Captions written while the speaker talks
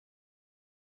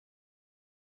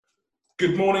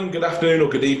Good morning, good afternoon, or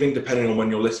good evening, depending on when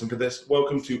you're listening to this.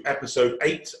 Welcome to episode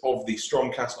 8 of the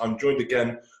Stromcast. I'm joined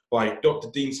again by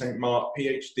Dr. Dean St Mart,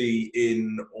 PhD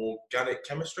in organic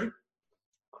chemistry.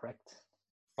 Correct.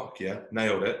 Fuck yeah,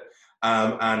 nailed it.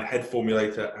 And head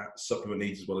formulator at Supplement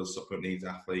Needs, as well as Supplement Needs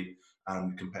athlete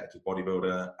and competitive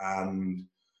bodybuilder, and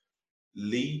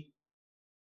lead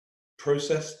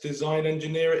process design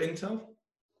engineer at Intel.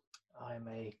 I'm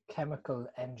a chemical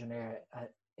engineer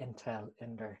at Intel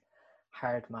in their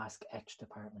hard mask etch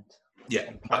department. Yeah,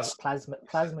 and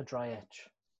plasma dry etch.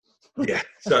 Yeah,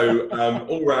 so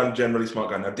all round generally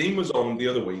smart guy. Now, Dean was on the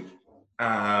other week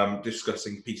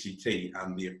discussing PCT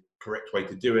and the correct way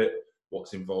to do it,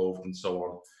 what's involved, and so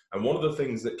on. And one of the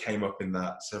things that came up in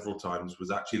that several times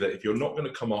was actually that if you're not going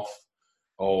to come off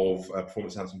of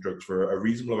performance-enhancing drugs for a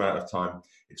reasonable amount of time,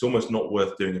 it's almost not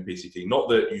worth doing a PCT. Not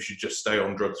that you should just stay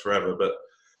on drugs forever, but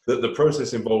that the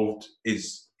process involved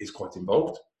is quite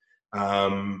involved.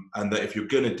 And that if you're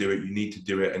going to do it, you need to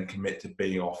do it and commit to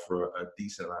being off for a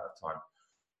decent amount of time.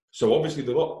 So obviously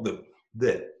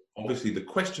the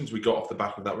questions we got off the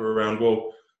back of that were around,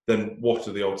 well, then what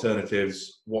are the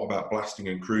alternatives? What about blasting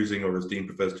and cruising, or as Dean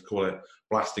prefers to call it,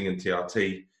 blasting and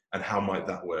TRT, and how might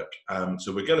that work?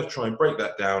 So we're going to try and break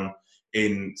that down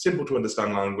in simple to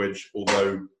understand language,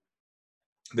 although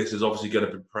this is obviously going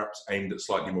to be perhaps aimed at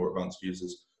slightly more advanced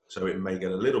users, so it may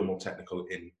get a little more technical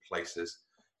in places.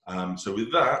 So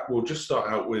with that, we'll just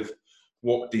start out with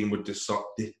what Dean would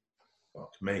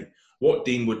what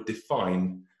Dean would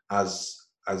define as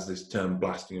this term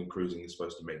blasting and cruising is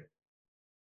supposed to mean.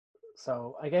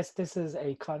 So I guess this is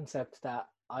a concept that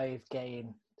I've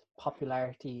gained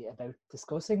popularity about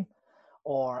discussing,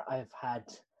 or I've had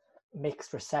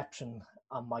mixed reception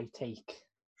on my take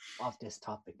of this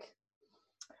topic.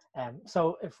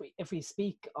 So if we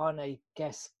speak on a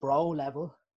bro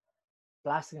level,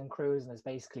 blasting and cruising is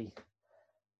basically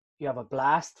you have a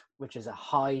blast, which is a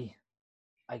high,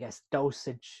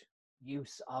 dosage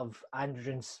use of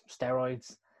androgens,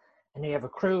 steroids, and you have a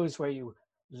cruise where you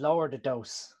lower the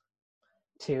dose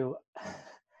to,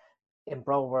 in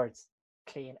bro words,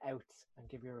 clean out and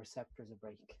give your receptors a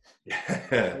break.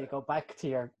 So you go back to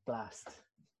your blast.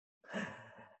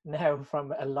 Now,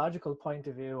 from a logical point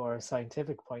of view or a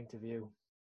scientific point of view,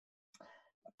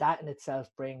 that in itself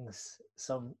brings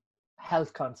some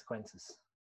health consequences.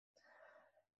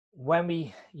 When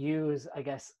we use,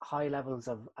 high levels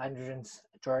of androgens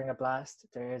during a blast,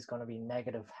 there is going to be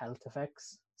negative health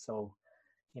effects. So,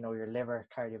 your liver,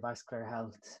 cardiovascular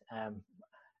health,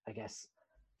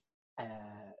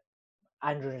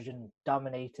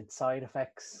 androgen-dominated side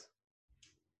effects,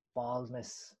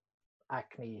 baldness,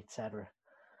 acne, etc.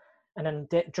 And then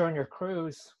during your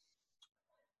cruise,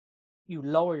 you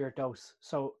lower your dose.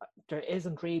 So there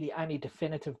isn't really any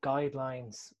definitive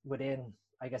guidelines within,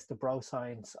 the bro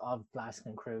science of blasting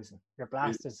and cruising. Your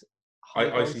blast is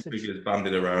high I see dosage. figures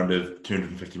banded around of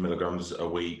 250 milligrams a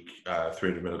week,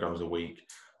 300 milligrams a week.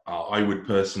 I would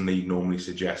personally normally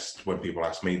suggest when people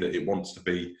ask me that it wants to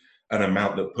be an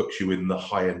amount that puts you in the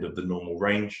high end of the normal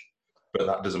range, but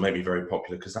that doesn't make me very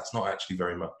popular because that's not actually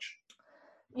very much.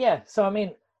 Yeah, so I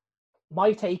mean,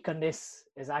 my take on this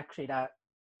is actually that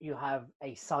you have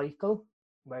a cycle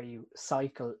where you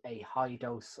cycle a high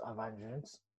dose of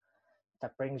androgens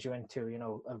that brings you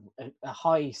into, a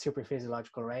high super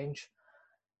physiological range.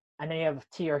 And then you have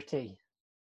TRT.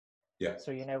 Yeah.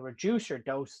 So you now reduce your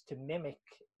dose to mimic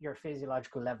your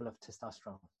physiological level of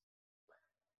testosterone.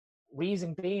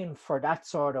 Reason being for that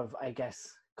sort of,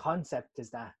 concept is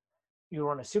that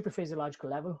you're on a super physiological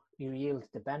level, you yield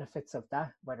the benefits of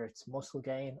that, whether it's muscle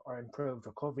gain or improved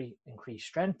recovery, increased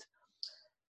strength.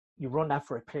 You run that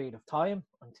for a period of time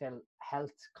until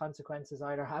health consequences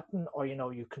either happen or,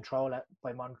 you control it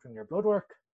by monitoring your blood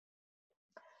work.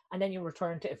 And then you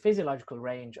return to a physiological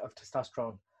range of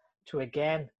testosterone to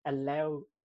again allow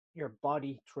your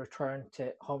body to return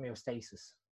to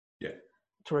homeostasis. Yeah.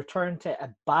 To return to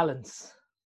a balance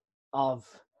of,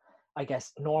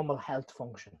 normal health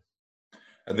function.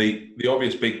 And the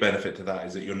obvious big benefit to that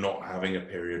is that you're not having a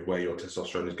period where your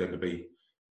testosterone is going to be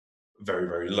very,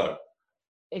 very low.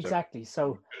 Exactly.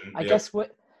 So I guess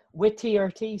with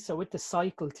TRT, so with the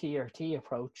cycle TRT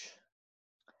approach,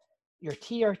 your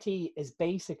TRT is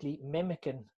basically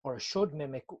mimicking or should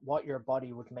mimic what your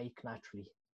body would make naturally.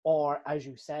 Or as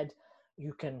you said,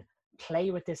 you can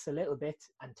play with this a little bit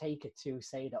and take it to,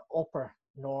 say, the upper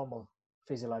normal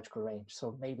physiological range.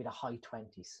 So maybe the high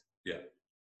 20s. Yeah.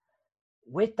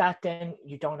 With that, then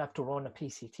you don't have to run a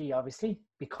PCT, obviously,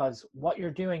 because what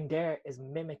you're doing there is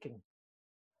mimicking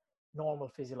normal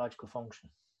physiological function.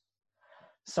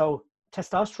 So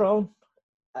testosterone,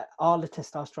 all the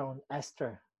testosterone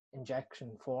ester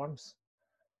injection forms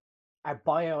are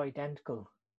bioidentical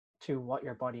to what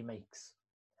your body makes.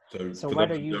 So for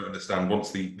whether those who don't understand,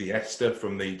 once the ester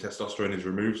from the testosterone is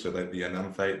removed, so that the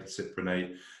enanthate, the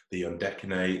cyprinate, the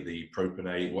undecanate, the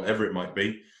propionate, whatever it might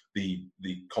be, the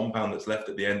compound that's left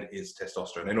at the end is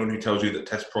testosterone. Anyone who tells you that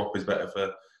test prop is better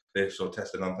for this or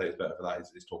test enanthate is better for that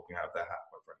is talking out of their hat,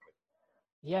 quite frankly.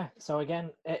 Yeah, so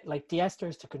again, like the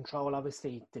esters to control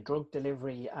obviously the drug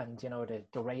delivery and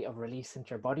the rate of release into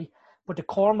your body, but the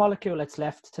core molecule that's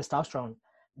left, testosterone,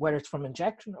 whether it's from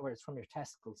injection or whether it's from your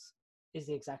testicles, is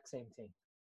the exact same thing.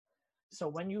 So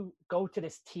when you go to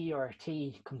this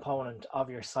TRT component of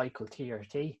your cycle,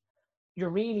 TRT, you're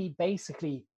really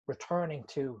basically returning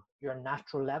to your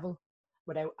natural level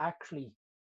without actually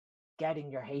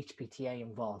getting your HPTA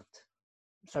involved.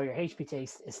 So your HPTA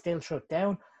is still shut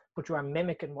down, but you are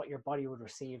mimicking what your body would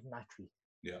receive naturally.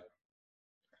 Yeah.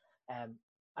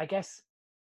 I guess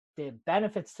the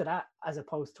benefits to that, as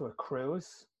opposed to a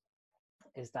cruise,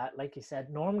 is that, like you said,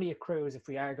 normally a cruise, if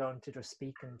we are going to just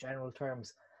speak in general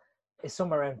terms, is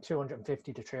somewhere around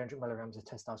 250 to 300 milligrams of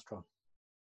testosterone.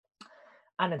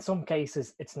 And in some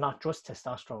cases, it's not just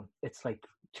testosterone. It's like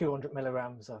 200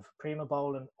 milligrams of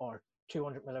primobolan or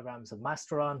 200 milligrams of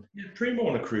masteron. Yeah, Primo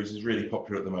on a cruise is really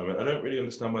popular at the moment. I don't really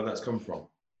understand where that's come from.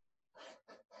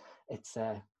 It's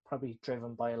probably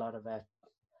driven by a lot of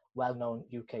well-known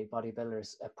UK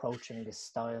bodybuilders approaching this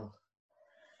style.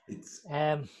 It's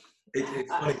funny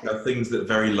how things that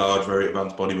very large, very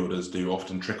advanced bodybuilders do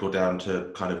often trickle down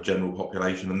to kind of general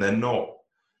population, and they're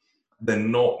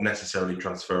not necessarily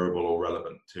transferable or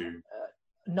relevant to.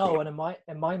 No, and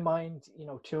in my mind,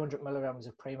 200 milligrams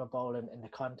of primobolan in the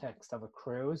context of a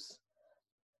cruise,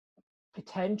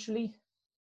 potentially.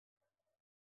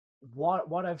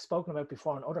 What I've spoken about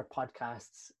before on other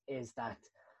podcasts is that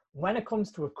when it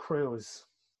comes to a cruise,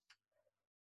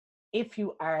 if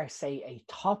you are, say, a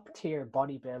top tier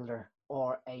bodybuilder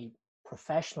or a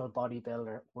professional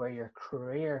bodybuilder where your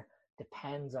career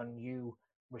depends on you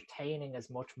retaining as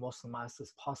much muscle mass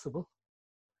as possible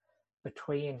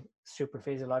between super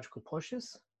physiological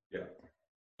pushes, Yeah.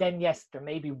 then yes, there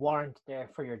may be warrant there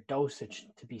for your dosage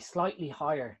to be slightly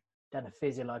higher than a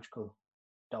physiological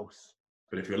dose.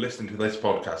 But if you're listening to this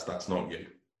podcast, that's not you.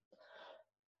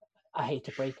 I hate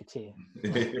to break it to you.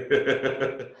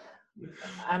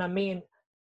 And I mean,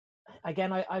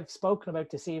 again, I've spoken about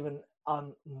this even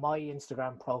on my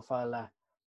Instagram profile.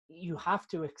 You have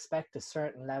to expect a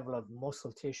certain level of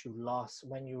muscle tissue loss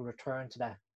when you return to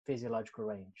that physiological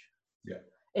range. Yeah.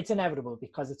 It's inevitable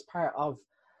because it's part of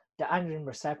the androgen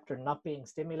receptor not being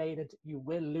stimulated. You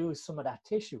will lose some of that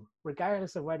tissue,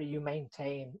 regardless of whether you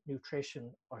maintain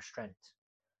nutrition or strength.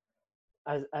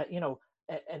 As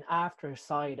an after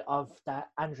side of that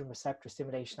androgen receptor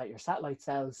stimulation, that your satellite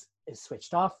cells is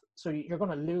switched off, so you're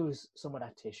going to lose some of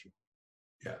that tissue.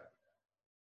 Yeah.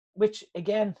 Which,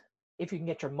 again, if you can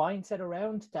get your mindset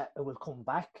around that, it will come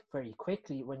back very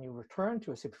quickly when you return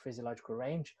to a super physiological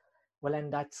range. Well, then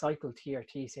that cycle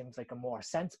TRT seems like a more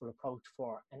sensible approach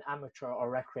for an amateur or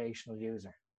recreational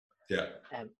user. Yeah.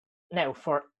 Now,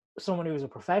 for someone who's a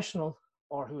professional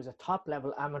or who's a top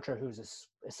level amateur who's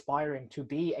aspiring to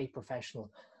be a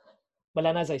professional, well,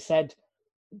 then, as I said,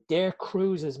 their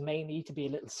cruises may need to be a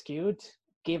little skewed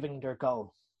given their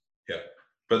goal. Yeah.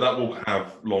 But that will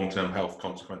have long-term health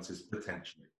consequences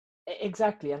potentially.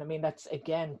 Exactly. And I mean, that's,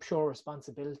 again, pure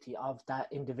responsibility of that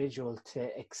individual to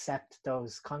accept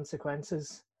those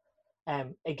consequences.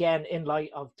 Again, in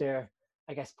light of their,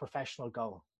 I guess, professional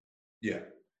goal. Yeah.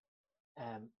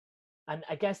 And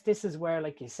I guess this is where,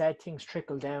 like you said, things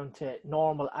trickle down to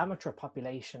normal amateur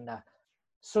population, that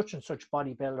such and such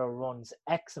bodybuilder runs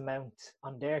X amount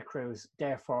on their cruise,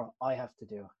 therefore I have to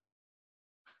do it.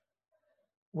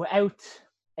 Without,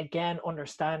 again,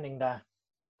 understanding that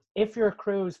if your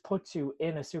cruise puts you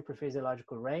in a super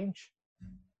physiological range,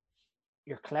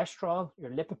 your cholesterol,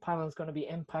 your lipid panel is going to be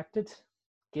impacted,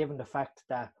 given the fact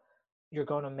that you're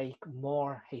going to make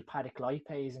more hepatic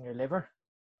lipase in your liver.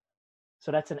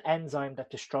 So that's an enzyme that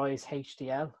destroys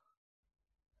HDL.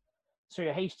 So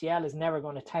your HDL is never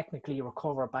going to technically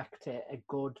recover back to a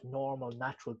good, normal,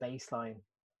 natural baseline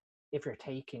if you're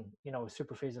taking, a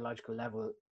super physiological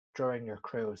level during your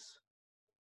cruise.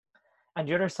 And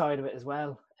the other side of it as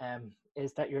well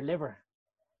is that your liver,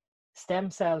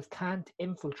 stem cells can't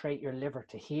infiltrate your liver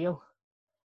to heal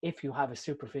if you have a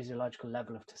super physiological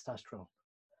level of testosterone.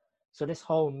 So this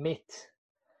whole myth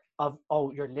of,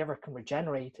 your liver can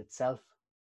regenerate itself.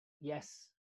 Yes,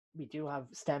 we do have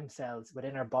stem cells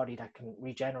within our body that can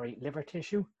regenerate liver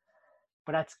tissue,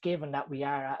 but that's given that we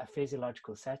are at a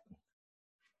physiological setting.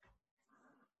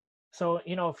 So,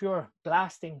 if you're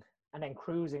blasting and then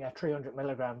cruising at 300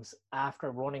 milligrams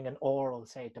after running an oral,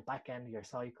 say at the back end of your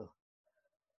cycle,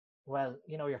 well,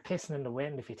 you're pissing in the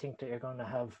wind if you think that you're going to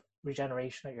have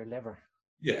regeneration at your liver.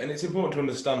 Yeah, and it's important to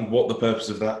understand what the purpose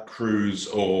of that cruise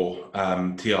or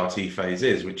TRT phase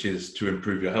is, which is to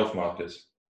improve your health markers.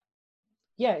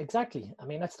 Yeah, exactly. I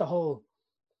mean, that's the whole,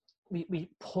 we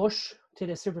push to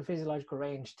the supraphysiological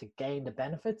range to gain the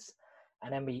benefits,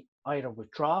 and then we either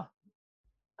withdraw,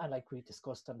 and like we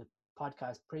discussed on the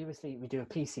podcast previously, we do a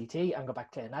PCT and go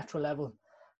back to a natural level,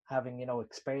 having,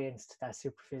 experienced that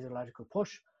supraphysiological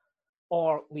push,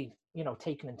 or we,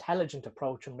 take an intelligent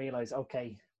approach and realize,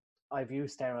 okay, I've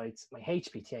used steroids, my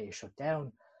HPTA is shut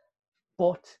down,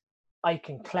 but I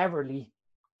can cleverly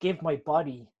give my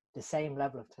body the same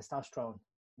level of testosterone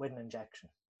with an injection.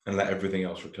 And let everything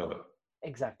else recover.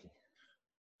 Exactly.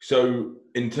 So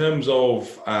in terms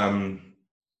of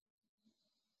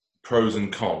pros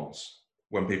and cons,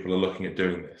 when people are looking at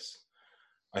doing this,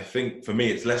 I think for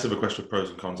me, it's less of a question of pros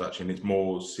and cons, actually, and it's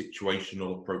more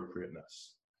situational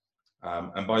appropriateness.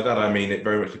 And by that, I mean, it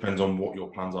very much depends on what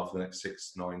your plans are for the next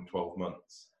 6, 9, 12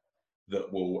 months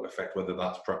that will affect whether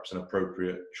that's perhaps an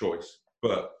appropriate choice.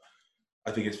 But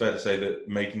I think it's fair to say that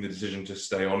making the decision to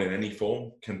stay on in any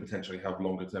form can potentially have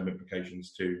longer term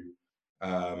implications to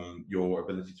your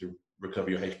ability to recover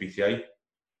your HPTA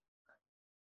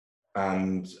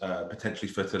and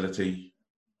potentially fertility.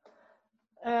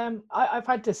 I've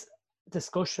had this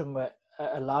discussion with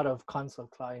a lot of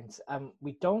consult clients, and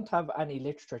we don't have any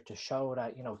literature to show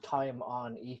that time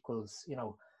on equals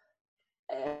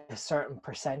a certain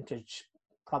percentage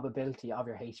probability of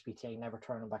your HPTA never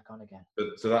turning back on again.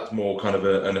 So that's more kind of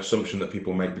an assumption that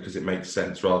people make because it makes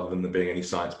sense rather than there being any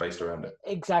science based around it.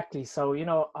 Exactly. So,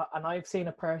 and I've seen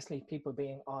it personally, people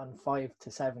being on 5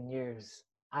 to 7 years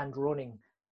and running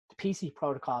the PC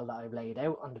protocol that I've laid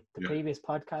out on the previous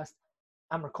podcast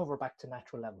and recover back to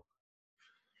natural level.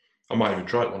 I might even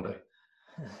try it one day.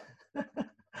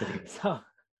 So,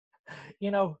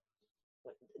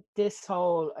 this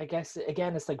whole, I guess,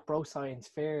 again, it's like bro science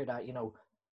fear that,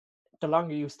 the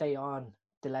longer you stay on,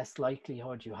 the less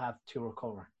likelihood you have to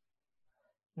recover.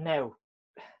 Now,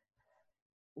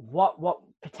 what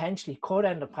potentially could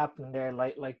end up happening there,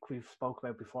 like we've spoke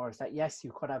about before, is that yes,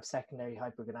 you could have secondary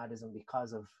hypergonadism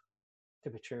because of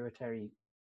the pituitary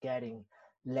getting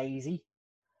lazy,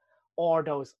 or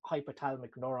those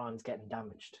hypothalamic neurons getting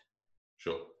damaged.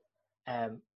 Sure.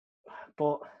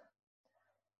 But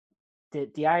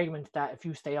the argument that if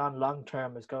you stay on long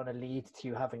term is going to lead to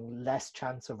you having less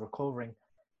chance of recovering,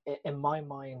 in my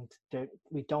mind,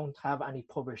 we don't have any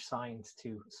published science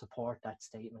to support that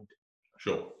statement.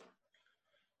 Sure.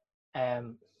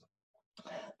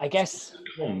 I guess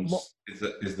cons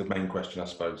is the main question, I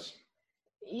suppose.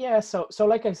 Yeah. So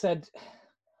like I said,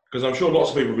 because I'm sure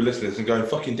lots of people will be listening to this and going,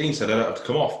 "Fucking Dean said I don't have to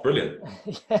come off." Brilliant.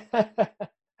 Yeah.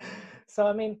 So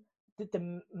I mean,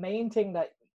 the main thing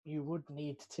that you would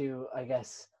need to, I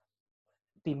guess,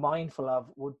 be mindful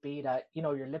of would be that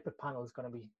your lipid panel is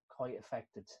going to be quite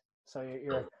affected. So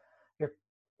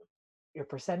your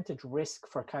percentage risk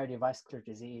for cardiovascular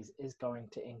disease is going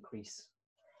to increase.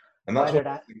 And that's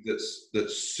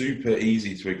that's super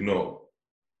easy to ignore.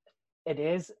 It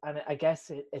is, and I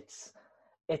guess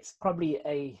it's probably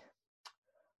a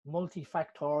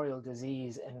multifactorial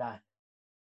disease in that,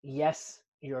 yes,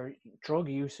 your drug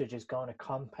usage is going to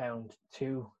compound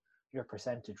to your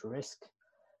percentage risk,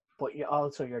 but you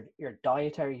also your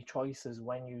dietary choices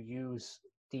when you use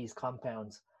these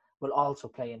compounds will also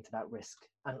play into that risk.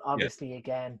 And obviously,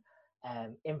 again,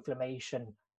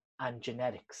 inflammation and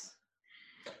genetics.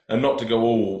 And not to go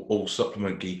all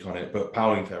supplement geek on it, but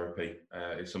powering therapy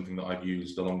is something that I've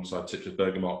used alongside citrus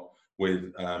bergamot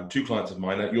with 2 clients of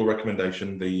mine at your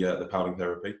recommendation, the powering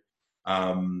therapy,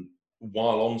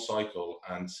 while on cycle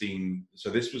and seen.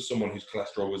 So this was someone whose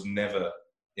cholesterol was never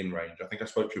in range. I think I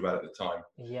spoke to you about it at the time.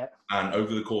 Yeah. And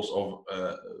over the course of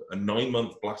a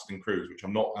 9-month blasting cruise, which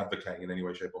I'm not advocating in any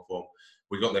way, shape, or form,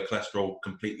 we got their cholesterol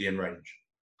completely in range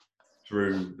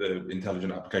through the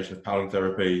intelligent application of powering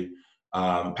therapy.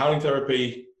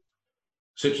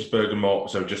 Citrus bergamot,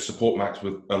 so just support max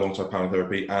alongside powering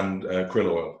therapy, and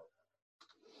krill oil.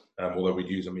 Although we'd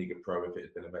use Omega Pro if it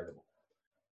had been available.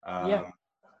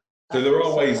 So there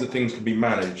are ways that things can be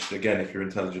managed, again, if you're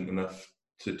intelligent enough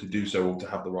to do so or to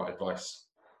have the right advice.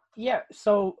 Yeah,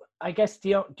 so I guess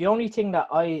the only thing that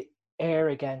I err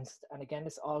against, and again,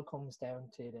 this all comes down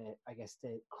to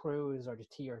the cruise or the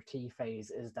TRT phase,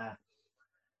 is that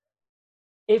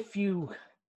if you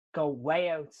go way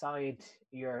outside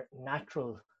your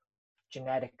natural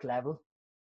genetic level,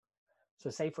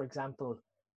 so say for example,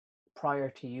 prior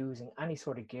to using any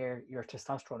sort of gear, your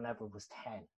testosterone level was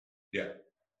 10, Yeah.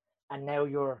 And now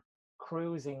you're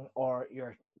cruising or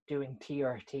you're doing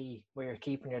TRT where you're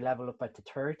keeping your level up at the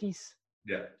 30s.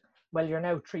 Yeah. Well, you're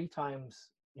now 3 times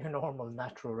your normal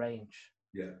natural range.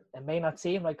 Yeah. It may not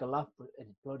seem like a lot, but it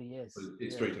bloody is.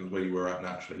 It's 3 times where you were at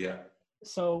naturally. Yeah.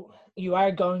 So you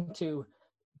are going to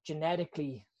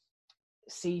genetically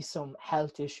see some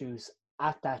health issues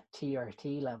at that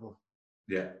TRT level.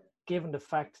 Yeah. Given the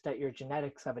fact that your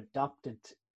genetics have adopted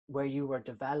where you were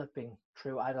developing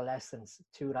through adolescence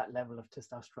to that level of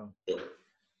testosterone. Yeah.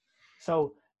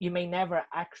 So you may never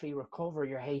actually recover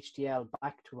your HDL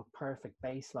back to a perfect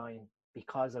baseline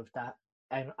because of that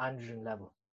androgen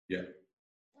level. Yeah.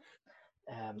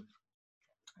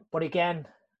 But again,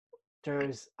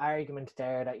 there's argument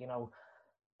there that, you know,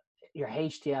 your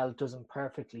HDL doesn't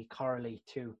perfectly correlate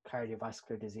to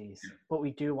cardiovascular disease, but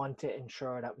we do want to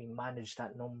ensure that we manage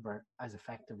that number as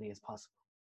effectively as possible.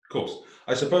 Of course.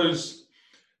 I suppose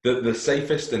the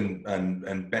safest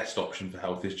and best option for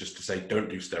health is just to say don't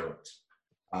do steroids.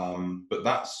 But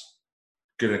that's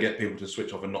going to get people to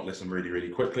switch off and not listen really, really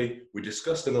quickly. We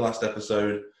discussed in the last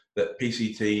episode that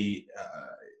PCT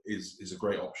is a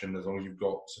great option as long as you've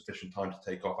got sufficient time to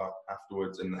take off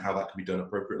afterwards, and how that can be done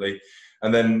appropriately.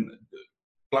 And then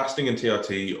blasting and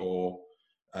TRT, or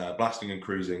blasting and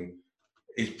cruising,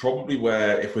 is probably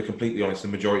where, if we're completely honest, the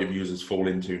majority of users fall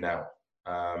into now.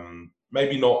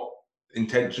 Maybe not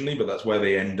intentionally, but that's where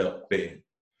they end up being.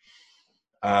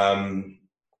 And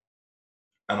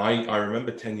I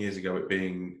remember 10 years ago it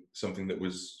being something that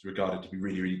was regarded to be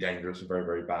really, really dangerous and very,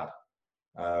 very bad.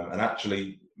 And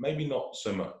actually, maybe not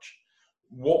so much.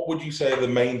 What would you say are the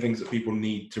main things that people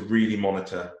need to really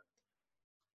monitor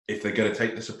if they're going to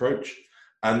take this approach?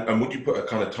 And would you put a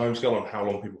kind of timescale on how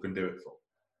long people can do it for?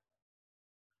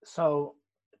 So,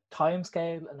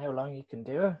 timescale and how long you can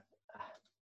do it,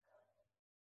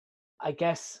 I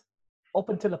guess, up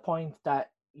until the point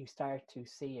that you start to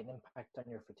see an impact on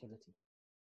your fertility.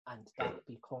 And that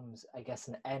becomes, I guess,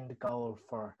 an end goal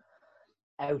for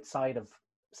outside of,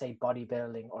 say,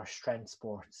 bodybuilding or strength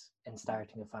sports in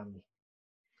starting a family.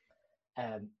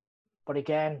 But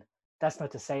again, that's not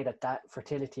to say that that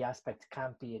fertility aspect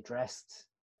can't be addressed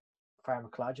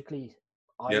pharmacologically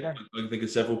either. Yeah, I think of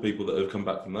several people that have come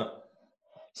back from that.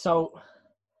 So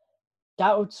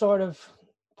that would sort of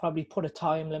probably put a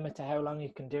time limit to how long you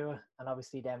can do it, and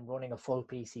obviously then running a full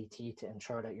PCT to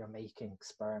ensure that you're making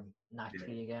sperm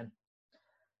naturally again.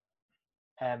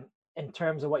 In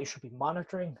terms of what you should be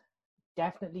monitoring,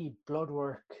 definitely blood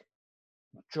work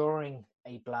during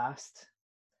a blast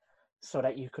so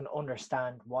that you can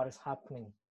understand what is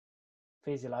happening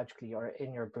physiologically or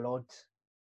in your blood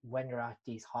when you're at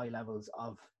these high levels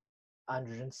of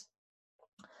androgens.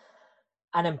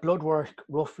 And then blood work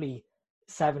roughly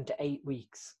 7 to 8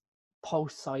 weeks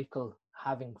post-cycle,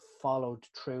 having followed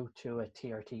through to a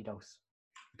TRT dose.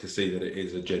 To see that it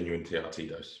is a genuine TRT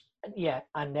dose. Yeah,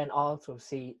 and then also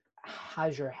see,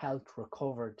 has your health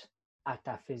recovered at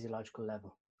that physiological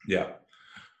level? Yeah.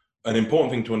 An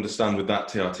important thing to understand with that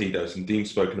TRT dose, and Dean's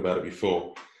spoken about it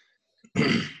before,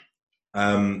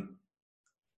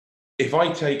 if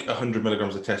I take 100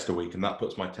 milligrams of test a week and that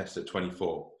puts my test at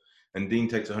 24, and Dean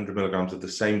takes 100 milligrams of the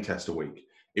same test a week,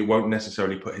 it won't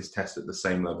necessarily put his test at the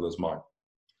same level as mine.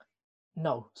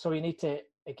 No. So you need to,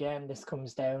 again, this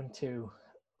comes down to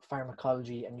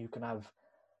pharmacology, and you can have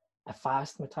a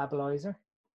fast metabolizer,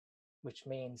 which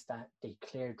means that they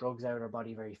clear drugs out of our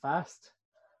body very fast,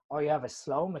 or you have a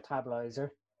slow metabolizer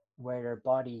where your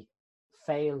body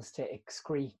fails to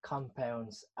excrete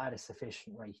compounds at a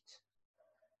sufficient rate.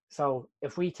 So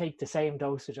if we take the same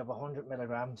dosage of 100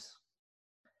 milligrams,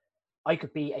 I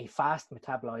could be a fast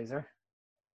metabolizer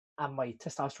and my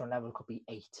testosterone level could be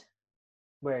 8,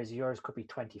 whereas yours could be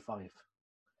 25.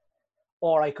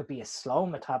 Or I could be a slow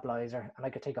metabolizer and I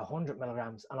could take 100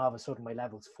 milligrams and all of a sudden my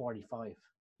level's 45.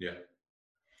 Yeah.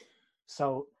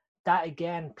 So that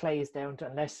again plays down to,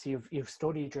 unless you've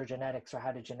studied your genetics or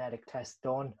had a genetic test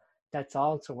done, that's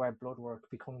also where blood work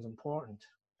becomes important.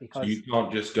 Because so you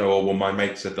can't just go, oh, well, my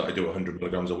mate said that I do 100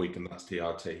 milligrams a week and that's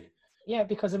TRT. Yeah,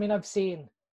 because I mean, I've seen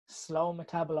slow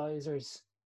metabolizers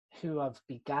who have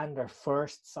began their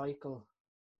first cycle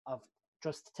of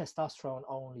just testosterone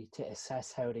only to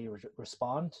assess how they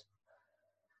respond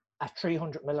at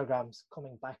 300 milligrams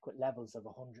coming back with levels of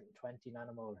 120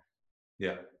 nanomolar.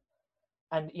 Yeah.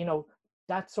 And, you know,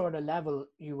 that sort of level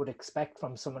you would expect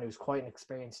from someone who's quite an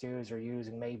experienced user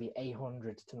using maybe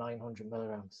 800 to 900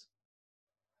 milligrams.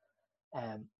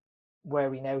 Where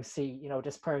we now see, you know,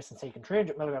 this person taking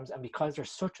 300 milligrams, and because they're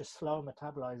such a slow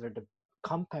metabolizer, the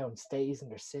compound stays in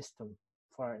their system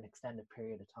for an extended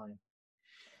period of time,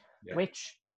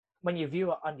 which when you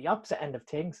view it on the opposite end of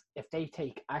things, if they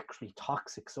take actually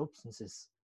toxic substances,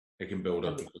 it can build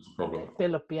up and cause a problem.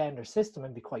 Build up behind their system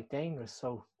and be quite dangerous.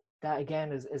 So that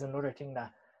again is another thing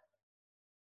that,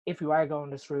 if you are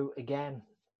going this route, again,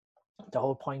 the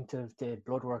whole point of the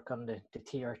blood work on the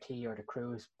TRT or the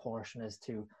cruise portion is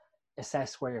to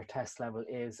assess where your test level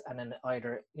is, and then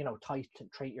either, you know,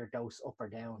 titrate your dose up or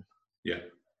down. Yeah.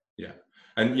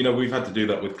 And, you know, we've had to do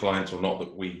that with clients, or not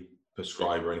that we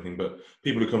prescribe or anything, but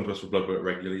people who come to us for blood work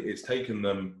regularly, it's taken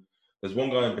them, there's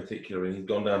one guy in particular, and he's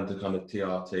gone down to kind of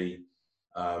TRT.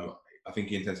 I think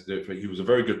he intends to do it for, he was a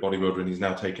very good bodybuilder, and he's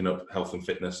now taken up health and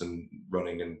fitness and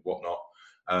running and whatnot.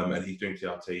 And he's doing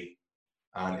TRT,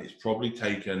 and it's probably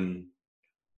taken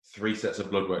 3 sets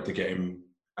of blood work to get him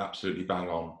absolutely bang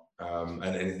on.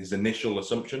 And his initial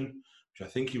assumption, which I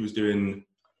think he was doing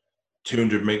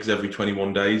 200 mgs every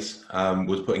 21 days,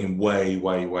 was putting him way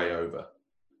over.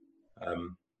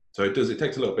 So it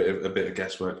takes a little bit of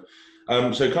guesswork.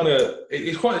 So kind of,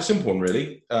 it's quite a simple one,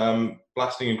 really.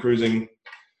 Blasting and cruising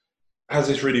has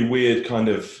this really weird kind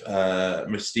of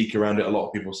mystique around it. A lot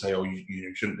of people say, oh,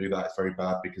 you shouldn't do that, it's very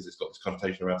bad, because it's got this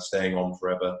connotation around staying on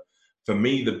forever. For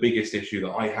me, the biggest issue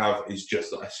that I have is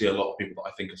just that I see a lot of people that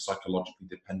I think are psychologically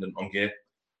dependent on gear.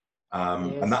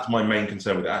 Yes. And that's my main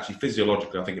concern with it. Actually,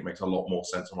 physiologically, I think it makes a lot more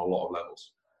sense on a lot of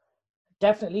levels.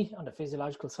 Definitely on the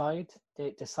physiological side.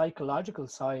 The psychological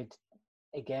side,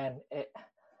 again,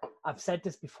 I've said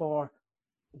this before,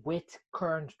 with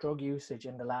current drug usage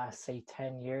in the last, say,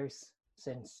 10 years,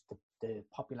 since the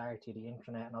popularity of the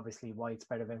internet and obviously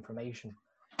widespread of information,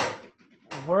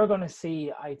 we're going to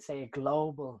see, I'd say, a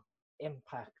global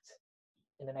impact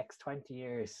in the next 20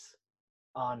 years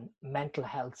on mental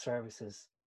health services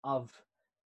of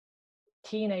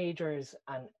teenagers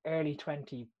and early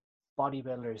 20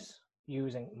 bodybuilders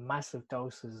using massive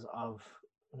doses of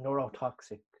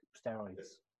neurotoxic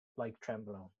steroids like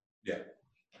Trenbolone. Yeah.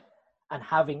 And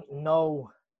having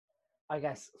no, I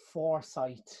guess,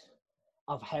 foresight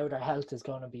of how their health is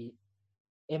going to be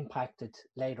impacted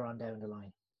later on down the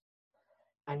line.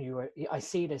 And I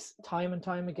see this time and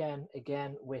time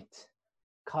again with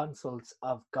consults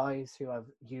of guys who have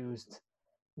used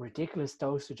ridiculous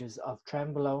dosages of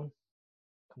Trenbolone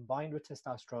combined with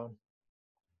testosterone,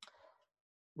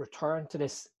 return to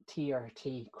this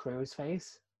TRT cruise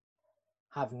phase,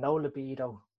 have no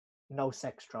libido, no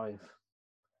sex drive,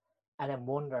 and then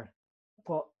wonder,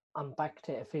 but I'm back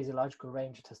to a physiological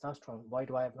range of testosterone, why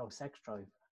do I have no sex drive?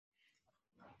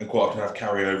 And quite often have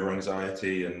carryover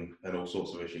anxiety and all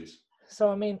sorts of issues. So,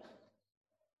 I mean,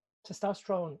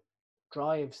 testosterone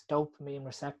drives dopamine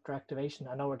receptor activation.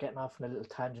 I know we're getting off on a little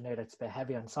tangent here that's a bit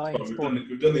heavy on science. We've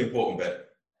done the important bit.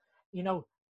 You know,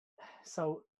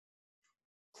 so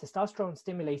testosterone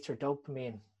stimulates your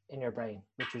dopamine in your brain,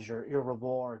 which is your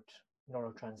reward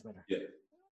neurotransmitter. Yeah.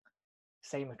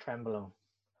 Same with Trenbolone.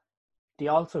 They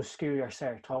also skew your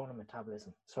serotonin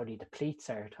metabolism, so they deplete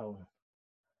serotonin.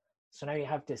 So now you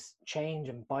have this change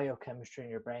in biochemistry in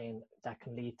your brain that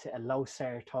can lead to a low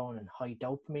serotonin, high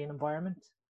dopamine environment.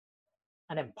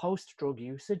 And then post-drug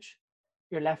usage,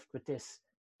 you're left with this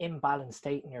imbalanced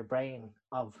state in your brain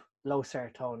of low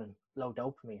serotonin, low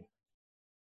dopamine.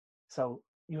 So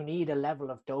you need a level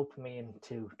of dopamine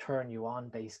to turn you on,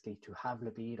 basically, to have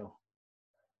libido.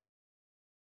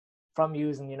 From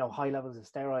using, high levels of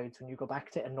steroids, when you go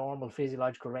back to a normal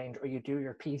physiological range, or you do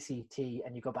your PCT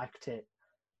and you go back to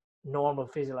normal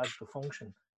physiological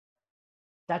function,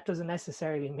 that doesn't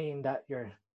necessarily mean that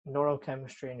your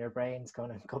neurochemistry in your brain's going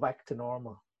to go back to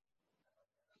normal.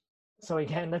 So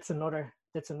again, that's another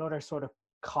sort of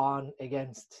con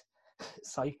against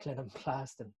cycling and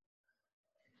blasting.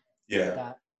 Yeah.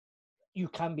 That you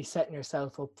can be setting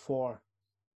yourself up for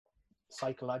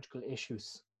psychological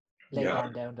issues later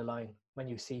on down the line when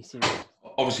you see serious.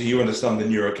 Obviously, you understand the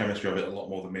neurochemistry of it a lot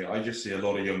more than me. I just see a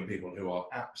lot of young people who are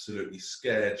absolutely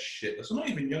scared shitless. So not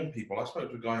even young people. I spoke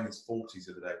to a guy in his 40s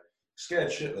the other day, scared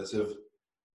shitless of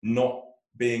not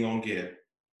being on gear.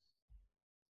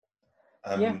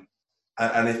 And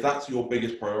if that's your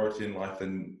biggest priority in life,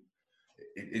 then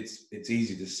it's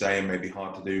easy to say and maybe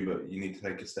hard to do, but you need to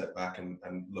take a step back and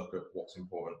look at what's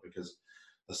important, because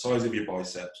the size of your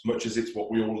biceps, much as it's what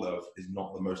we all love, is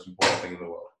not the most important thing in the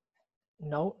world.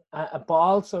 No, but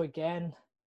also again,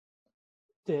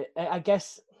 I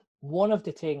guess one of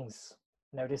the things,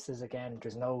 now this is again,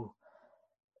 there's no,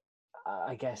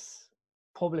 I guess,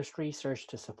 published research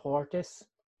to support this,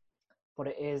 but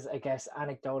it is, I guess,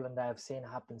 anecdotal and I've seen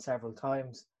happen several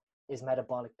times, is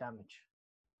metabolic damage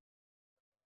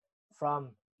from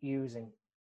using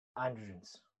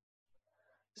androgens.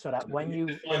 So that when you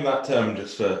define that term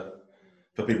just for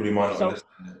for people who might not So,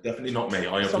 understand it. Definitely not me.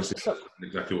 I so, obviously so, understand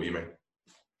exactly what you mean.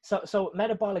 so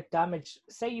metabolic damage.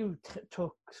 Say you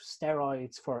took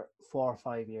steroids for 4 or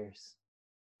 5 years,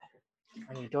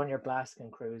 and you've done your blasting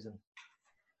and cruising.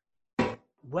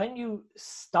 When you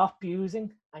stop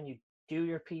using and you do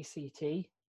your PCT,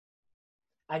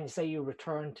 and say you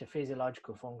return to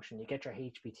physiological function, you get your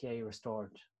HPTA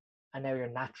restored, and now you're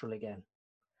natural again.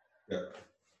 Yeah.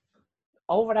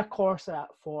 Over that course of that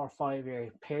 4 or 5 year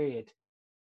period,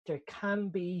 there can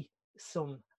be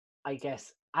some, I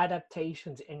guess,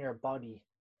 adaptations in your body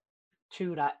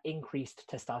to that increased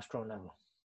testosterone level.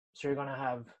 So you're going to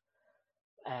have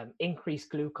increased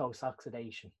glucose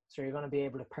oxidation. So you're going to be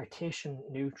able to partition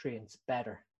nutrients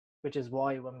better, which is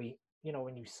why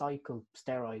when you cycle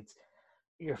steroids,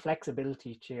 your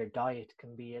flexibility to your diet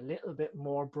can be a little bit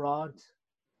more broad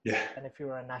than if you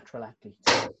were a natural athlete.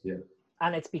 Yeah.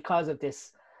 And it's because of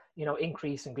this,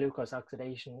 increase in glucose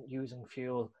oxidation using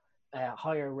fuel,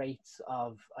 higher rates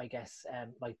of, I guess,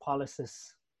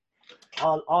 lipolysis,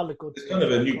 all the good It's stuff.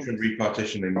 kind of a nutrient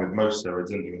repartitioning with most steroids,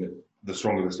 isn't it? The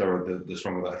stronger the steroid, the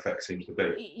stronger that effect seems to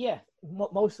be. Yeah,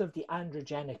 most of the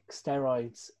androgenic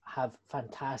steroids have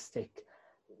fantastic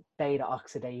beta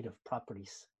oxidative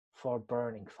properties for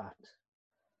burning fat.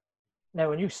 Now,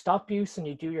 when you stop use and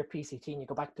you do your PCT and you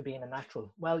go back to being a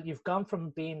natural, well, you've gone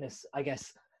from being this, I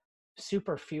guess,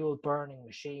 super fuel burning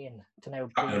machine to now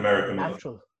being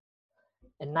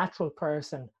a natural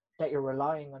person that you're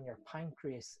relying on your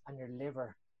pancreas and your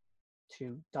liver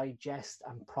to digest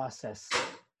and process,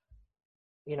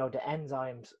 the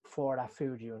enzymes for that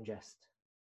food you ingest.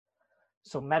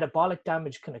 So metabolic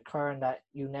damage can occur in that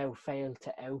you now fail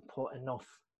to output enough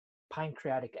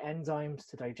pancreatic enzymes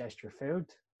to digest your food.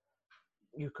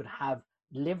 You could have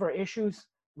liver issues,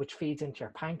 which feeds into your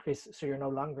pancreas, so you're no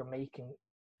longer making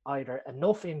either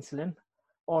enough insulin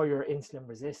or you're insulin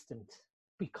resistant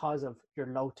because of your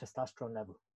low testosterone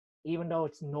level. Even though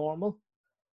it's normal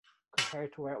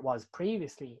compared to where it was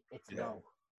previously, it's low.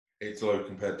 It's low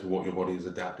compared to what your body is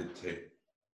adapted to.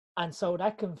 And so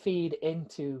that can feed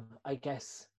into, I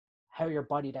guess, how your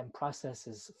body then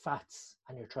processes fats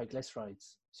and your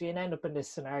triglycerides. So you end up in this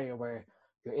scenario where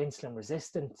you're insulin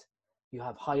resistant, you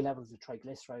have high levels of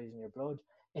triglycerides in your blood.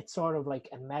 It's sort of like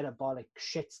a metabolic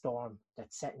shitstorm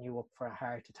that's setting you up for a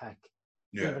heart attack,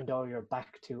 even though you're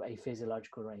back to a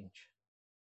physiological range.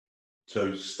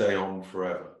 So stay on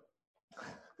forever.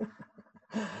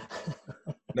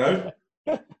 No?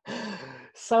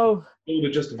 So all the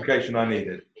justification I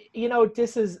needed.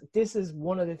 This is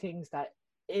one of the things that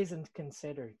isn't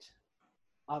considered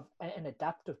of an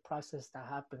adaptive process that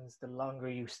happens the longer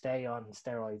you stay on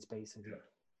steroids, basically.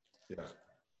 Yeah.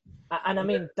 And I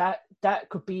mean, that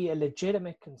could be a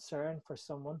legitimate concern for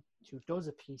someone who does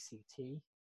a PCT,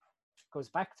 goes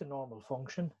back to normal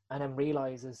function, and then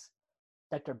realizes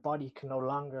that their body can no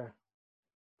longer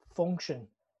function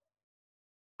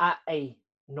at a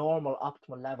normal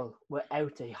optimal level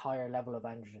without a higher level of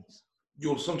androgens.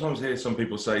 You'll sometimes hear some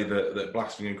people say that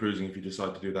blasting and cruising, if you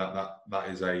decide to do that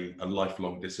is a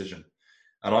lifelong decision.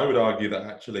 And I would argue that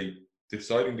actually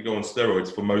deciding to go on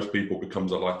steroids for most people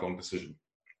becomes a lifelong decision,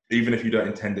 even if you don't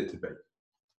intend it to be.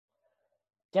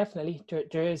 Definitely,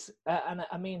 there is, and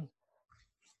I mean,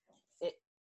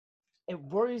 it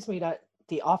worries me that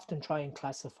they often try and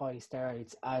classify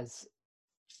steroids as,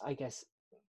 I guess,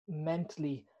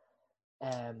 mentally,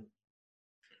 I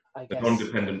guess,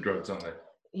 non-dependent drugs, aren't they?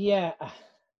 Yeah,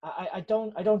 I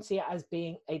don't see it as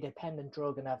being a dependent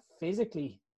drug and that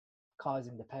physically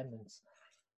causing dependence,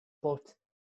 but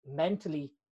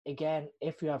mentally, again,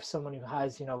 if you have someone who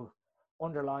has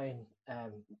underlying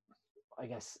I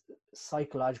guess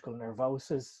psychological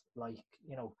nervosis, like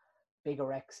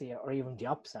bigorexia or even the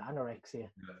opposite, anorexia,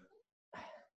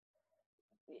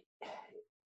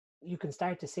 you can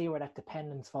start to see where that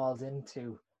dependence falls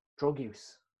into drug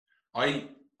use.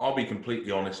 I'll be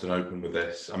completely honest and open with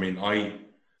this. I mean, I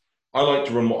like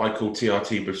to run what I call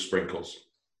TRT with sprinkles.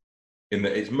 In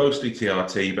that it's mostly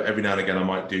TRT, but every now and again I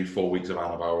might do 4 weeks of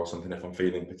Anavar or something if I'm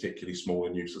feeling particularly small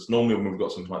and useless. Normally when we've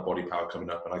got something like body power coming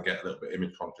up and I get a little bit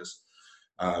image conscious,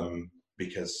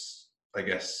 because I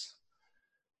guess,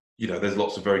 there's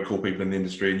lots of very cool people in the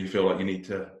industry and you feel like you need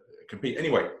to compete.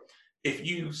 Anyway, if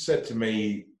you said to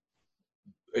me,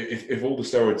 if all the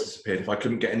steroids disappeared, if I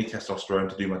couldn't get any testosterone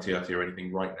to do my TRT or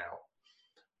anything right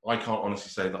now, I can't honestly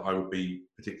say that I would be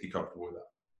particularly comfortable with that.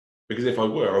 Because if I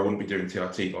were, I wouldn't be doing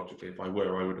TRT logically. If I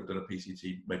were, I would have done a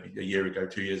PCT maybe a year ago,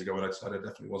 2 years ago, when I decided I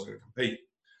definitely wasn't going to compete.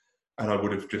 And I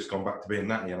would have just gone back to being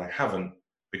natty, and I haven't,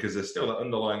 because there's still that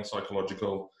underlying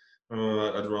psychological,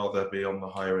 I'd rather be on the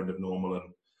higher end of normal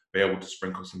and be able to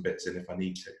sprinkle some bits in if I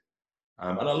need to.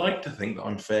 And I like to think that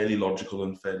I'm fairly logical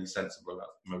and fairly sensible about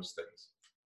most things.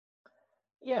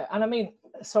 Yeah, and I mean,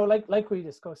 so like we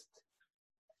discussed,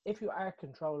 if you are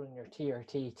controlling your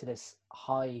TRT to this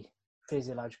high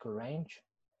physiological range,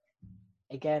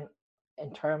 again,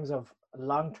 in terms of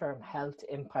long-term health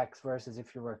impacts versus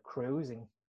if you were cruising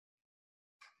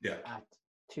at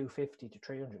 250 to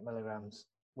 300 milligrams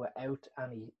without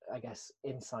any, I guess,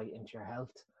 insight into your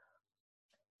health,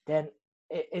 then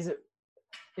is it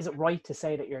right to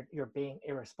say that you're being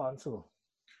irresponsible?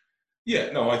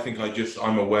 Yeah, no, I think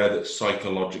I'm aware that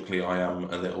psychologically I am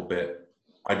a little bit,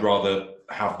 I'd rather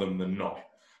have them than not.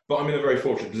 But I'm in a very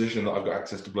fortunate position that I've got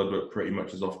access to blood work pretty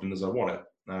much as often as I want it.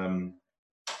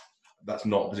 That's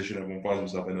not a position everyone finds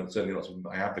themselves in, and certainly not something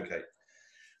that I advocate.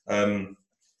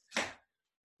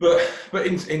 But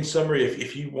in summary,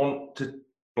 if you want to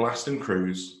blast and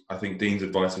cruise, I think Dean's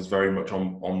advice is very much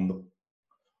on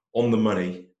the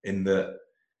money, in that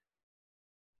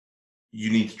you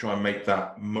need to try and make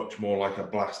that much more like a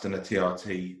blast and a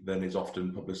TRT than is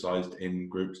often publicised in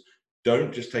groups.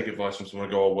 Don't just take advice from someone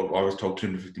and go, oh, well, I was told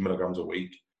 250 milligrams a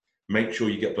week. Make sure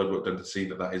you get blood work done to see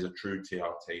that that is a true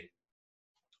TRT.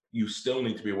 You still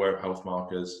need to be aware of health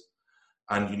markers,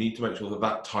 and you need to make sure that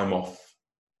that time off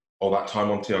or that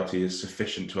time on TRT is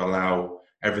sufficient to allow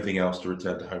everything else to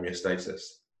return to homeostasis.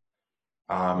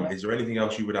 Is there anything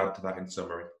else you would add to that in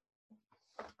summary?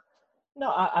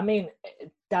 No, I mean,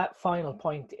 that final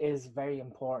point is very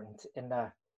important in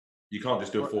that you can't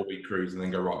just do a 4-week cruise and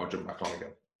then go, right, I'll jump back on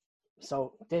again.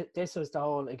 So this was the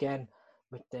whole, again,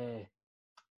 with the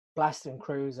blasting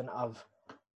cruising of,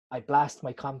 I blast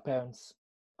my compounds,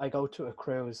 I go to a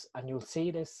cruise, and you'll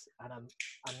see this, and I'm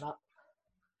not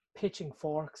pitching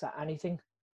forks at anything,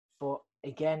 but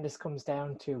again, this comes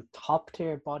down to top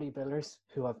tier bodybuilders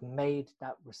who have made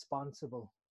that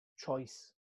responsible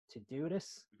choice to do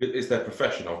this. It's their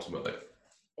profession ultimately.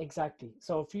 Exactly.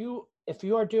 So if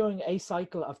you are doing a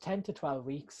cycle of 10 to 12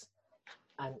 weeks,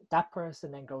 and that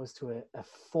person then goes to a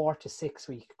 4 to 6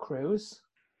 week cruise,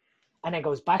 and then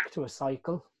goes back to a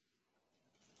cycle,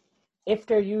 if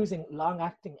they're using long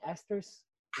acting esters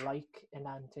like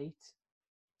enantate,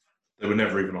 they were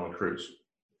never even on a cruise.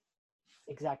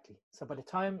 Exactly. So by the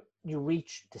time you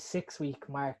reach the 6 week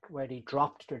mark where they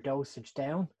dropped their dosage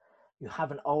down, you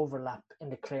have an overlap in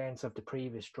the clearance of the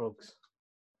previous drugs.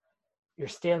 You're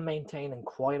still maintaining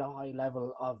quite a high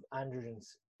level of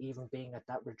androgens, even being at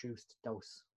that reduced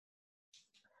dose.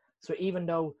 So even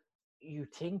though you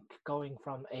think going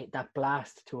from that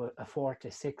blast to a 4 to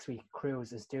 6 week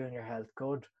cruise is doing your health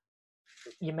good,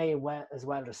 you may as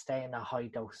well just stay in a high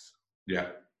dose. Yeah,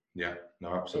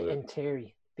 no, absolutely. In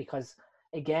theory, because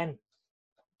again,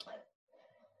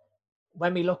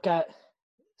 when we look at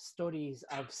studies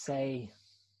of, say,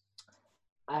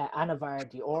 Anavar,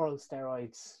 the oral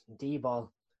steroids,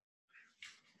 D-bol,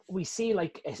 we see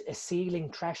like a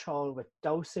ceiling threshold with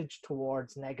dosage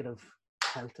towards negative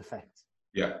health effects.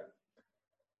 Yeah.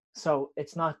 So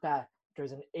it's not that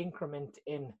there's an increment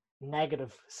in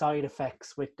negative side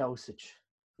effects with dosage.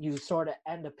 You sort of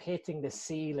end up hitting the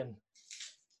ceiling,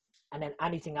 and then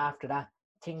anything after that,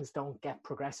 things don't get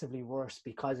progressively worse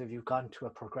because of you've gone to a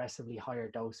progressively higher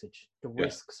dosage. The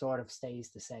risk sort of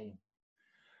stays the same.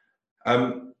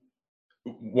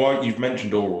 Why you've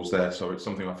mentioned orals there, so it's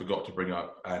something I forgot to bring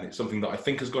up, and it's something that I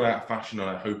think has gone out of fashion, and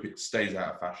I hope it stays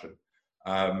out of fashion.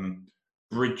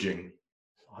 Bridging.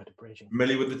 Oh, the bridging.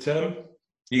 Familiar with the term?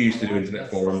 You used to do internet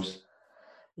forums.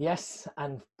 Yes,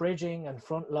 and bridging and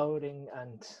front loading,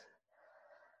 and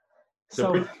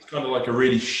so it's kind of like a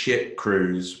really shit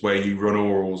cruise where you run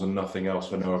orals and nothing else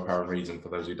for no apparent reason, for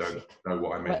those who don't know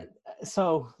what I mean.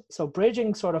 So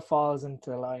bridging sort of falls into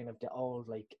the line of the old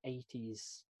like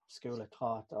 80s school of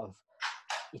thought of,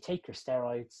 you take your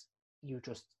steroids, you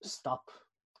just stop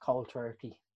cold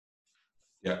turkey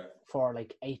for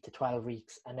like 8 to 12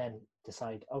 weeks and then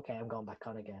decide, okay, I'm going back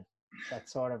on again.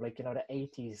 That's sort of like, you know, the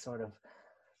 80s sort of,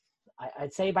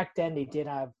 I'd say back then they did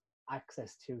have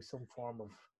access to some form of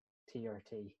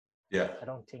TRT. Yeah. I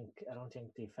don't think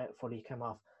they fully came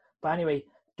off. But anyway,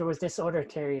 there was this other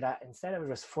theory that instead of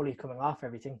just fully coming off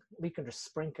everything, we can just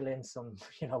sprinkle in some,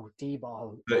 you know,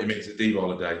 D-bol. 30 minutes of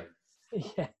D-bol a day.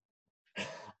 Yeah.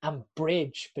 And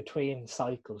bridge between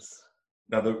cycles.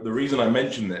 Now, the reason I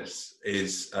mention this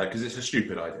is because it's a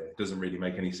stupid idea. It doesn't really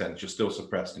make any sense. You're still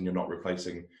suppressed and you're not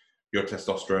replacing your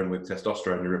testosterone with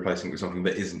testosterone. You're replacing it with something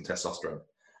that isn't testosterone.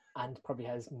 And probably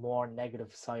has more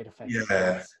negative side effects.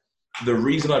 Yeah. The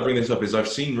reason I bring this up is I've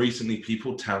seen recently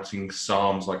people touting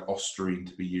SARMs like Osterine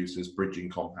to be used as bridging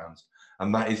compounds,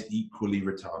 and that is equally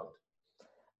retarded.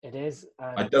 It is.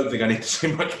 I don't think I need to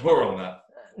say much more on that.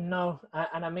 No,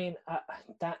 and I mean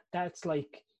that's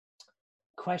like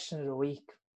question of the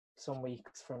week. Some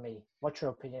weeks for me. What's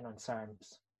your opinion on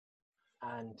SARMs?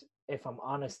 And if I'm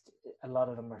honest, a lot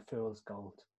of them are fool's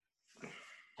gold.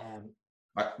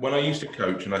 When I used to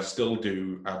coach, and I still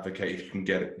do advocate if you can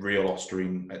get real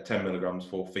osterine at 10 milligrams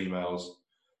for females,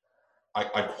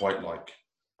 I quite like.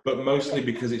 But mostly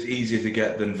because it's easier to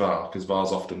get than VAR, because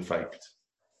VAR's often faked.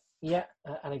 Yeah,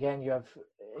 and again, you have,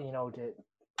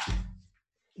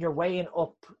 you're weighing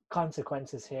up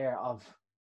consequences here of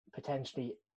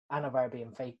potentially Anavar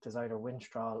being faked as either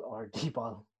Winstrol or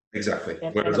D-ball. Exactly.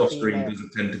 Whereas osterine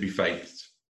doesn't tend to be faked,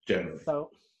 generally. So,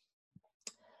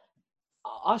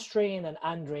 osterine and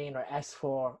andrine or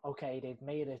S4, okay, they've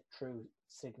made it through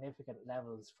significant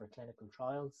levels for clinical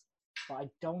trials, but I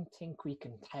don't think we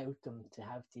can tout them to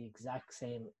have the exact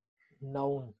same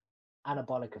known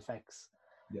anabolic effects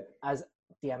as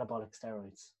the anabolic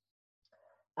steroids.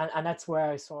 And that's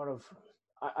where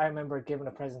I remember giving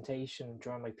a presentation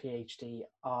during my PhD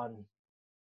on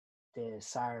the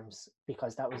SARMs,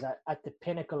 because that was at the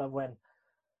pinnacle of when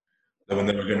they were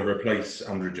going to replace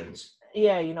androgens.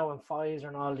 Yeah, when Pfizer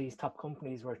and all these top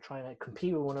companies were trying to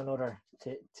compete with one another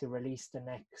to release the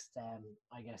next,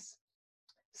 I guess,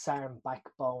 SARM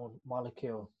backbone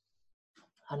molecule.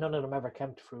 And none of them ever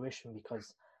came to fruition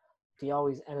because they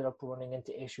always ended up running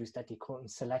into issues that they couldn't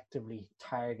selectively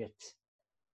target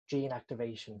gene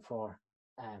activation for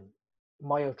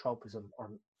myotropism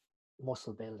or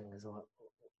muscle building is a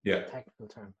technical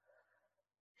term.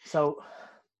 So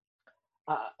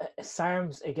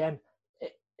SARMs, again,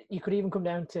 you could even come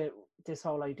down to this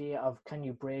whole idea of, can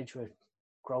you bridge with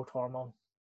growth hormone?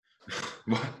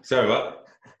 Sorry, what?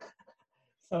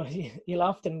 So you'll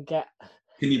often get...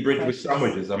 Can you bridge with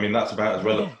sandwiches? I mean, that's about as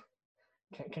relevant.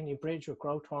 Yeah. Can you bridge with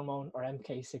growth hormone or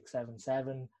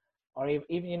MK677? Or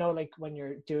even, like when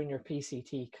you're doing your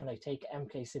PCT, can I take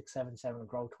MK677 and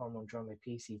growth hormone during my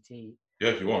PCT? Yeah,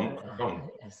 if you want.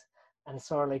 And it's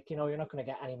sort of like, you're not going to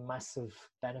get any massive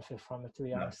benefit from it, to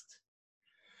be honest.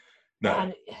 No.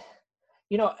 And,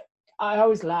 I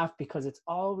always laugh because it's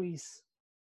always,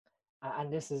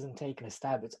 and this isn't taking a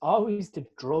stab, it's always the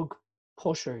drug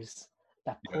pushers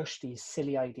that push these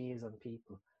silly ideas on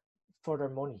people for their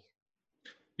money.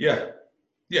 Yeah.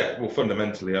 Well,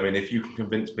 fundamentally, I mean, if you can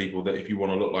convince people that if you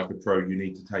want to look like a pro, you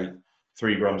need to take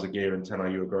 3 grams of gear and 10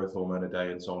 IU of growth hormone a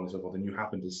day and so on and so forth, and you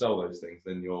happen to sell those things,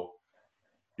 then you're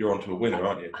onto a winner,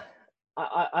 aren't you?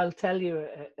 I'll tell you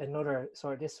another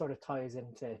this sort of ties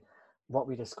into what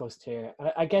we discussed here.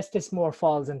 I guess this more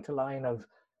falls into line of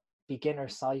beginner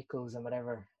cycles and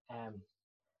whatever.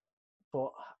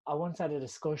 But I once had a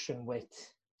discussion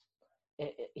with,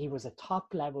 he was a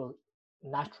top level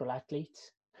natural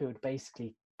athlete who had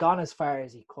basically gone as far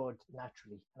as he could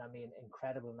naturally. And I mean,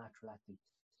 incredible natural athlete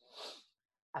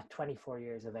at 24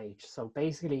 years of age. So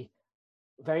basically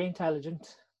very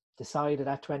intelligent, decided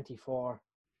at 24,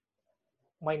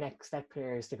 my next step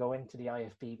here is to go into the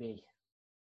IFBB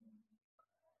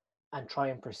and try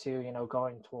and pursue,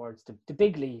 going towards the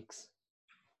big leagues.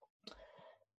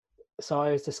 So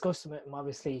I was discussing with him,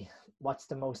 obviously, what's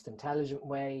the most intelligent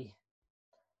way.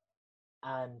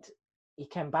 And he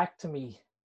came back to me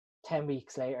 10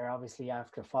 weeks later, obviously,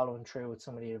 after following through with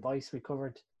some of the advice we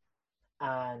covered.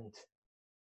 And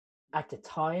at the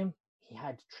time, he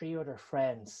had 3 other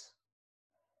friends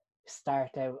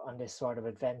start out on this sort of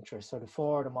adventure. So the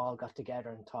 4 of them all got together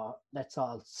and thought, let's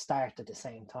all start at the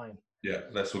same time. Yeah,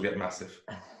 let's all get massive.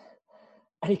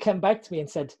 And he came back to me and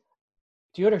said,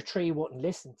 the other 3 wouldn't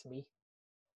listen to me.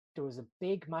 There was a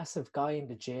big, massive guy in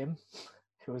the gym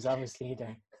who was obviously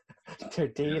their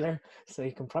dealer. So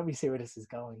you can probably see where this is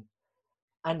going.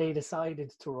 And they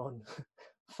decided to run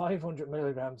 500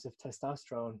 milligrams of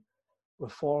testosterone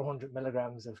with 400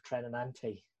 milligrams of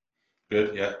Trenanante.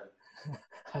 Good, yeah.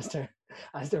 As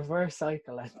their first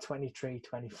cycle at 23,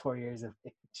 24 years of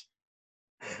age.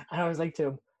 And I was like to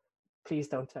him, please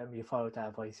don't tell me you followed that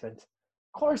advice. He went,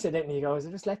 of course I didn't. He goes, I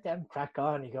just let them crack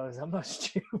on. He goes, I'm not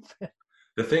stupid.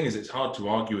 The thing is, it's hard to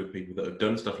argue with people that have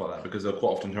done stuff like that because they're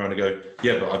quite often trying to go,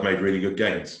 yeah, but I've made really good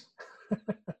gains.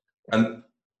 and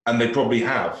they probably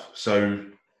have. So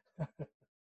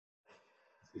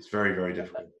it's very, very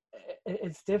difficult.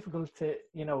 It's difficult to,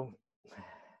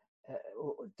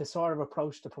 the sort of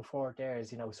approach to put forward there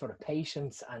is, sort of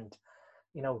patience and,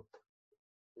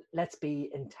 let's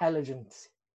be intelligent.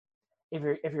 If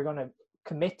you're going to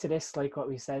commit to this, like what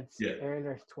we said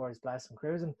earlier towards Blast and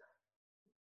Cruising,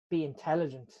 be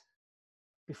intelligent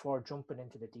before jumping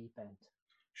into the deep end.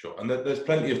 Sure, and there's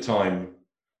plenty of time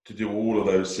to do all of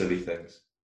those silly things.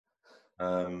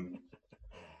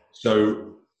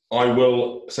 So I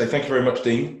will say thank you very much,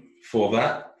 Dean, for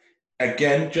that.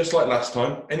 Again, just like last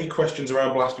time, any questions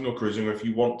around blasting or cruising, or if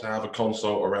you want to have a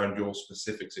consult around your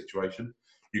specific situation,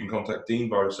 you can contact Dean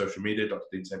via social media, Dr.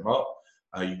 Dean St Mart.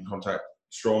 You can contact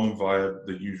Strom via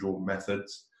the usual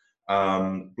methods.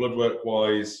 Blood work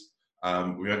wise,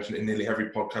 we mentioned it in nearly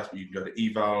every podcast, but you can go to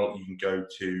eval, you can go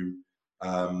to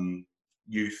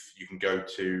youth, you can go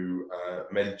to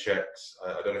Medichecks.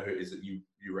 I don't know who it is that you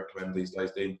recommend these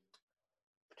days, Dean.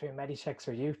 Between Medichecks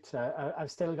or youth, I've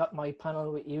still got my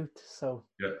panel with youth, so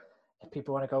yeah. If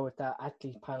people want to go with that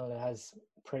athlete panel, it has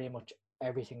pretty much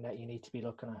everything that you need to be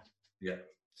looking at. Yeah,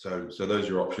 so those are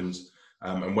your options.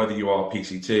 And whether you are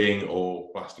PCTing or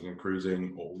blasting and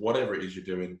cruising or whatever it is you're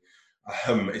doing,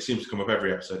 it seems to come up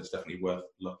every episode. It's definitely worth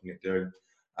looking at doing.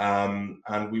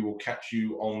 And we will catch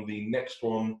you on the next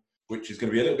one, which is going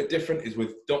to be a little bit different, is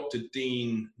with Dr.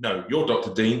 Dean. No, you're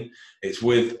Dr. Dean. It's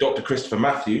with Dr. Christopher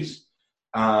Matthews,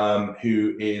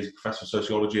 who is Professor of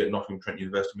Sociology at Nottingham Trent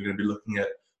University. We're going to be looking at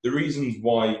the reasons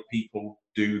why people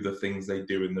do the things they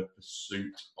do in the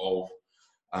pursuit of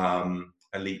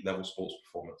elite level sports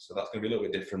performance. So that's going to be a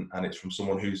little bit different, and it's from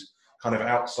someone who's kind of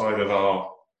outside of our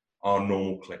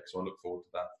normal clique. So I look forward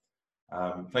to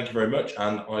that. Thank you very much,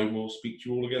 and I will speak to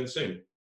you all again soon.